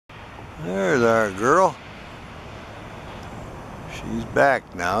There's our girl. She's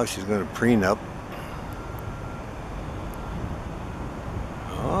back now. She's going to preen up.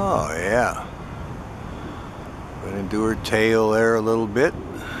 Oh, yeah. Going to do her tail there a little bit.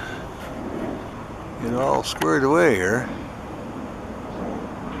 Get all squared away here.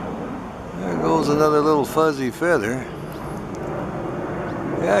 There goes another little fuzzy feather.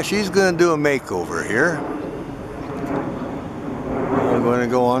 Yeah, she's going to do a makeover here. I'm going to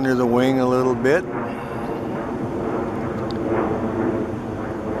go under the wing a little bit.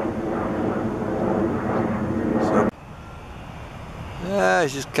 So, yeah,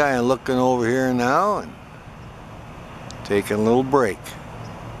 she's kind of looking over here now and taking a little break.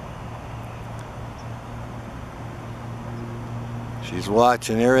 She's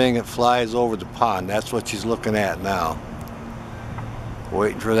watching everything that flies over the pond. That's what she's looking at now.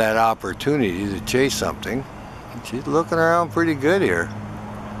 Waiting for that opportunity to chase something. She's looking around pretty good here.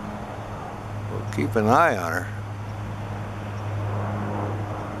 We'll keep an eye on her.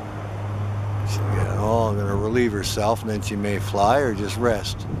 She's going to relieve herself, and then she may fly or just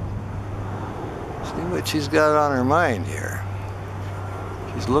rest. See what she's got on her mind here.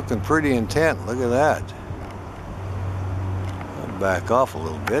 She's looking pretty intent. Look at that. I'll back off a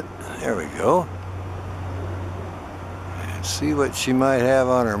little bit. There we go. And see what she might have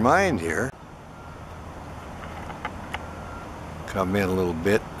on her mind here. Come in a little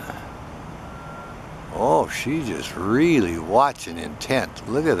bit. Oh, she's just really watching intent.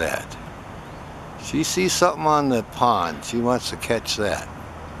 Look at that. She sees something on the pond. She wants to catch that.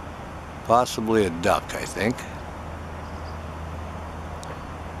 Possibly a duck, I think.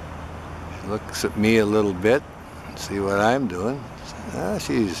 She looks at me a little bit. See what I'm doing.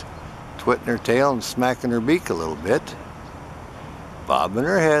 She's twitting her tail and smacking her beak a little bit. Bobbing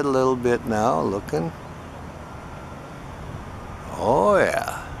her head a little bit now, looking. Oh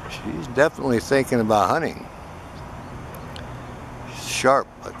yeah, she's definitely thinking about hunting. She's sharp,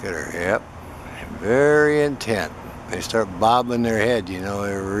 look at her, yep. Very intent. They start bobbing their head, you know,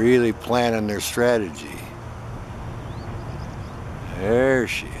 they're really planning their strategy. There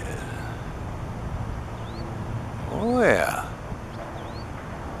she is. Oh yeah.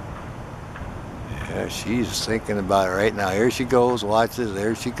 Yeah, she's thinking about it right now. Here she goes, watch this,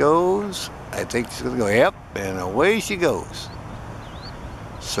 there she goes. I think she's gonna go, yep, and away she goes.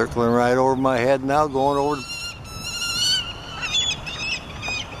 Circling right over my head now, going over.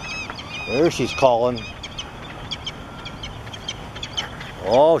 There she's calling.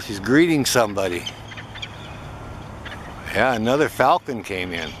 Oh, she's greeting somebody. Yeah, another falcon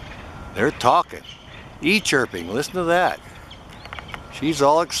came in. They're talking. E-chirping, listen to that. She's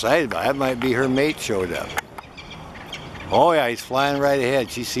all excited about it. That might be her mate showed up. Oh yeah, he's flying right ahead.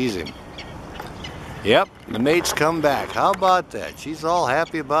 She sees him. Yep, the mate's come back. How about that? She's all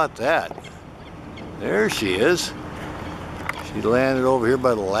happy about that. There she is. She landed over here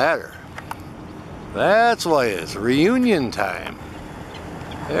by the ladder. That's why it's reunion time.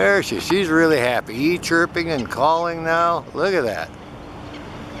 There she is. She's really happy. E-chirping and calling now. Look at that.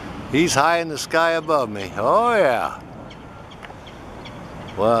 He's high in the sky above me. Oh yeah.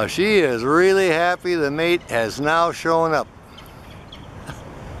 Well, she is really happy the mate has now shown up.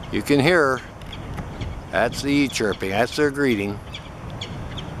 You can hear her. That's the E-chirping, that's their greeting.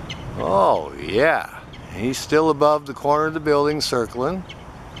 Oh yeah, he's still above the corner of the building circling.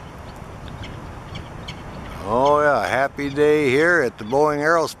 Oh yeah, happy day here at the Boeing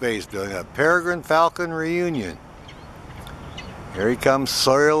Aerospace Building, a Peregrine Falcon reunion. Here he comes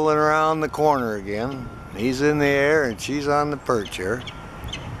circling around the corner again. He's in the air and she's on the perch here.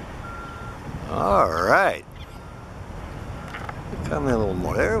 All right. Come in a little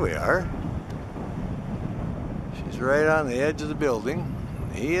more, there we are. Right on the edge of the building.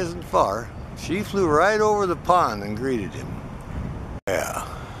 He isn't far. She flew right over the pond and greeted him. Yeah.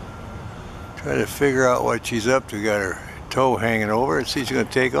 Try to figure out what she's up to. Got her toe hanging over and see she's going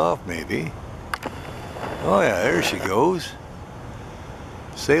to take off maybe. Oh yeah, there she goes.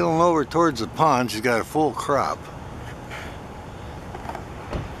 Sailing over towards the pond. She's got a full crop.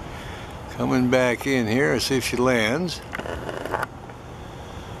 Coming back in here, see if she lands.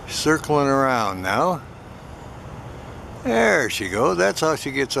 Circling around now. There she goes. That's how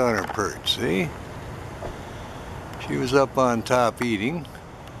she gets on her perch, see? She was up on top eating.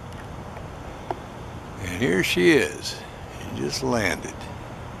 And here she is. She just landed.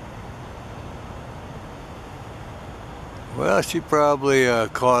 Well, she probably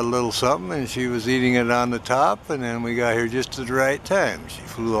caught a little something and she was eating it on the top, and then we got here just at the right time. She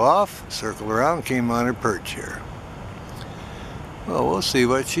flew off, circled around, came on her perch here. Well, we'll see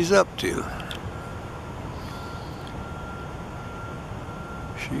what she's up to.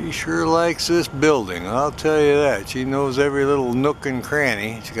 She sure likes this building, I'll tell you that. She knows every little nook and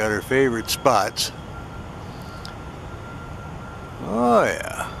cranny. She's got her favorite spots. Oh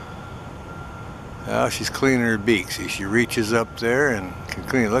yeah. Now she's cleaning her beak. See, she reaches up there and can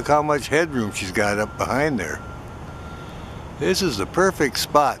clean it. Look how much headroom she's got up behind there. This is the perfect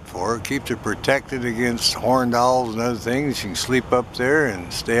spot for her. Keeps her protected against horned owls and other things. She can sleep up there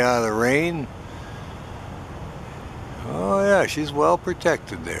and stay out of the rain. Oh yeah, she's well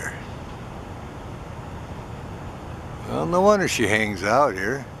protected there. Well, no wonder she hangs out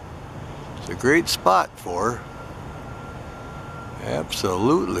here. It's a great spot for her.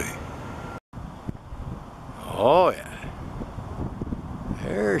 Absolutely. Oh yeah.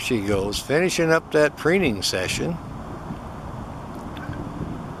 There she goes, finishing up that preening session.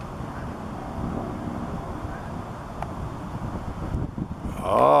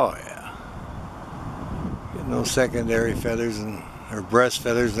 Oh yeah. Getting those secondary feathers and her breast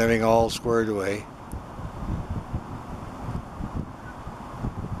feathers and everything all squared away.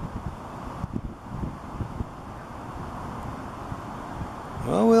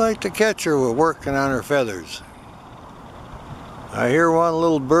 Well, we like to catch her with working on her feathers. I hear one of the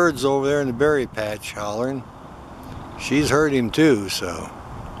little birds over there in the berry patch hollering. She's heard him too, so.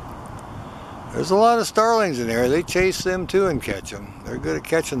 There's a lot of starlings in there. They chase them too and catch them. They're good at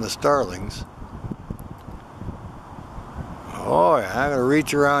catching the starlings. Oh yeah, I'm gonna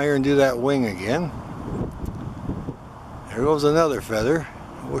reach around here and do that wing again. There goes another feather.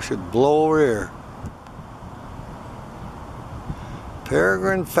 I wish it'd blow over here.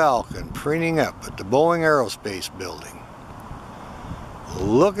 Peregrine falcon preening up at the Boeing Aerospace building.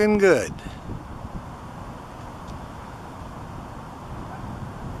 Looking good.